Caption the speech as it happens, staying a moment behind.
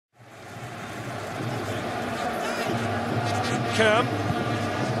Kerm.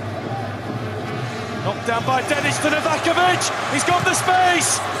 Knocked down by Dedic to Novakovic. He's got the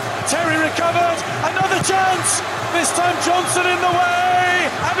space. Terry recovered. Another chance. This time Johnson in the way,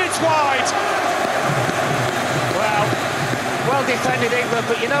 and it's wide. Well defended England,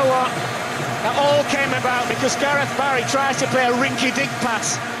 but you know what? That all came about because Gareth Barry tries to play a rinky-dink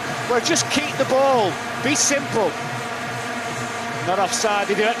pass. Well, just keep the ball. Be simple. Not offside.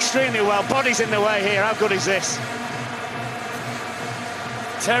 They do extremely well. Body's in the way here. How good is this?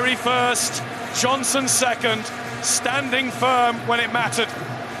 Terry first, Johnson second, standing firm when it mattered.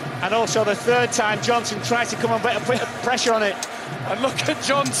 And also the third time Johnson tries to come and put pressure on it. And look at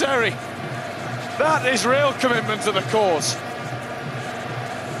John Terry. That is real commitment to the cause.